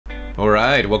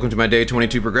Alright, welcome to my day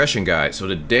 22 progression guide. So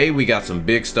today we got some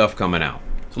big stuff coming out.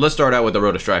 So let's start out with the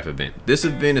Road to Strife event. This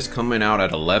event is coming out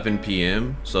at 11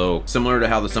 p.m. So similar to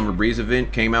how the Summer Breeze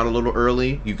event came out a little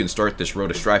early, you can start this Road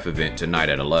to Strife event tonight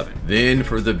at 11. Then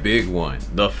for the big one,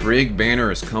 the Frigg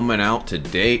banner is coming out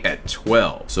today at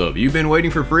 12. So if you've been waiting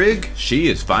for Frigg, she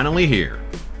is finally here.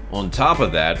 On top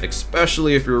of that,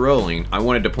 especially if you're rolling, I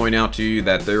wanted to point out to you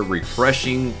that they're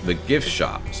refreshing the gift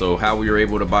shop. So how we were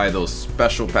able to buy those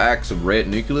special packs of red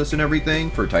nucleus and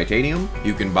everything for titanium,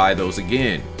 you can buy those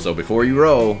again. So before you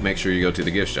roll, make sure you go to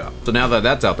the gift shop. So now that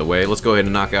that's out the way, let's go ahead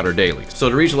and knock out our dailies. So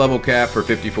to reach level cap for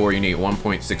 54, you need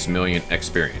 1.6 million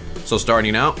experience. So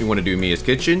starting out, you want to do Mia's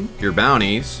Kitchen, your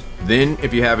bounties. Then,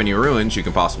 if you have any ruins, you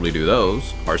can possibly do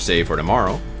those, or save for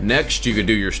tomorrow. Next, you could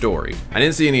do your story. I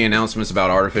didn't see any announcements about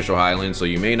Artificial Highlands, so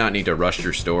you may not need to rush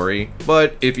your story,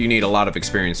 but if you need a lot of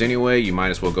experience anyway, you might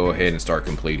as well go ahead and start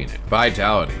completing it.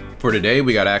 Vitality. For today,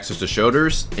 we got access to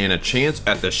shoulders and a chance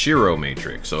at the Shiro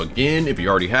Matrix. So again, if you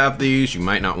already have these, you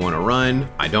might not want to run.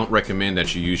 I don't recommend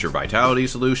that you use your Vitality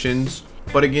solutions.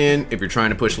 But again, if you're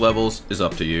trying to push levels, it's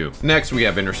up to you. Next, we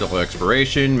have Interstellar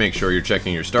Exploration. Make sure you're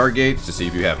checking your Stargates to see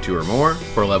if you have 2 or more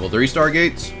for level 3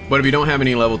 Stargates. But if you don't have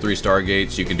any level 3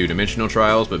 Stargates, you can do Dimensional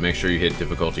Trials, but make sure you hit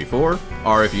difficulty 4.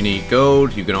 Or if you need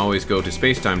gold, you can always go to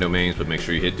Space-Time Domains, but make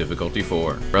sure you hit difficulty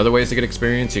 4. For other ways to get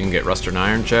experience, you can get Rust and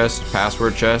Iron Chest,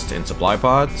 Password Chest, and Supply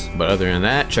Pods. But other than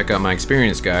that, check out my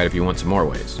experience guide if you want some more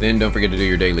ways. Then don't forget to do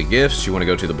your daily gifts. You want to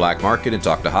go to the Black Market and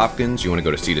talk to Hopkins. You want to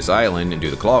go to Cetus Island and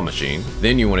do the Claw Machine.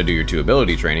 Then you want to do your 2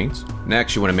 ability trainings.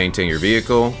 Next, you want to maintain your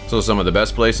vehicle. So some of the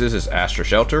best places is Astra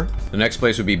Shelter. The next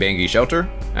place would be Bangi Shelter.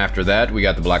 After that, we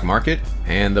got the Black Market.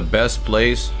 And the best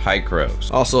place, High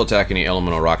Crows. Also attack any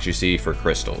elemental rocks you see for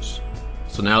crystals.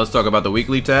 So now let's talk about the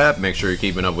weekly tab. Make sure you're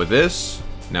keeping up with this.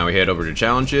 Now we head over to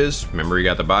challenges. Remember you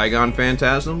got the Bygone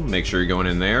Phantasm. Make sure you're going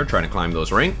in there, trying to climb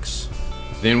those ranks.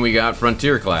 Then we got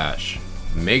Frontier Clash.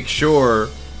 Make sure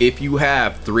if you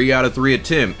have 3 out of 3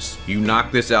 attempts, you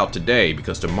knock this out today,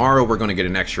 because tomorrow we're going to get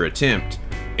an extra attempt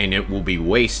and it will be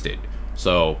wasted.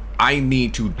 So I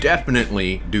need to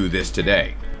definitely do this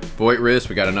today. Void Risk,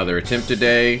 we got another attempt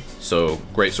today, so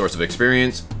great source of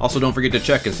experience. Also, don't forget to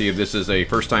check and see if this is a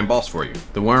first-time boss for you.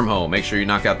 The Wormhole, make sure you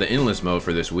knock out the Endless mode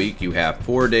for this week. You have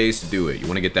 4 days to do it. You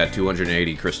want to get that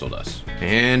 280 crystal dust.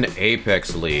 And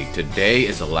Apex League, today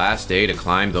is the last day to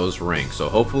climb those ranks, so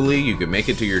hopefully you can make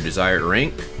it to your desired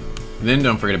rank. Then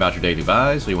don't forget about your daily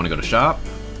buys, so you want to go to shop,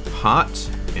 hot,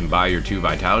 and buy your 2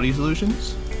 vitality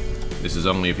solutions. This is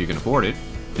only if you can afford it.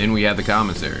 Then we have the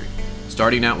Commissary,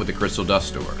 starting out with the Crystal Dust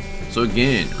Store. So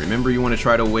again, remember you want to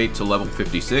try to wait till level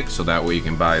 56 so that way you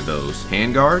can buy those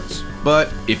handguards.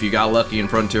 But if you got lucky in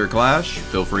Frontier Clash,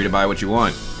 feel free to buy what you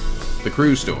want. The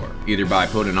Crew Store, either buy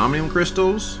Potent Omnium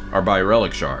Crystals or buy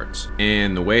Relic Shards.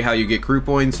 And the way how you get crew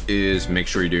points is make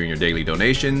sure you're doing your daily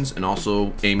donations and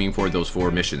also aiming for those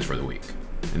 4 missions for the week.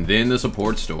 And then the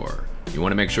Support Store. You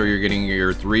want to make sure you're getting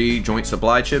your 3 joint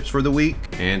supply chips for the week,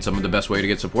 and some of the best way to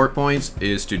get support points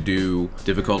is to do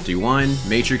difficulty 1,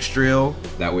 Matrix Drill.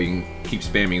 That way you can keep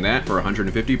spamming that for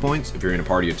 150 points if you're in a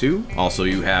party of 2. Also,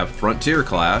 you have Frontier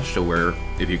Clash, so where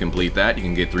if you complete that, you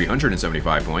can get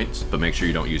 375 points, but make sure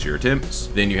you don't use your attempts.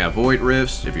 Then you have Void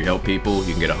Rifts. If you help people,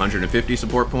 you can get 150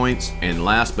 support points. And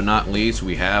last but not least,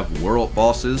 we have World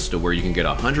Bosses, to where you can get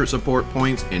 100 support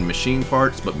points in machine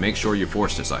parts, but make sure you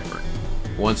force decipher.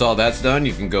 Once all that's done,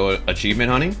 you can go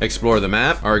achievement hunting, explore the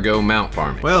map, or go mount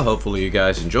farming. Well, hopefully you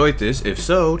guys enjoyed this. If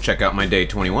so, check out my day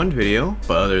 21 video.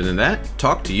 But other than that,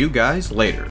 talk to you guys later.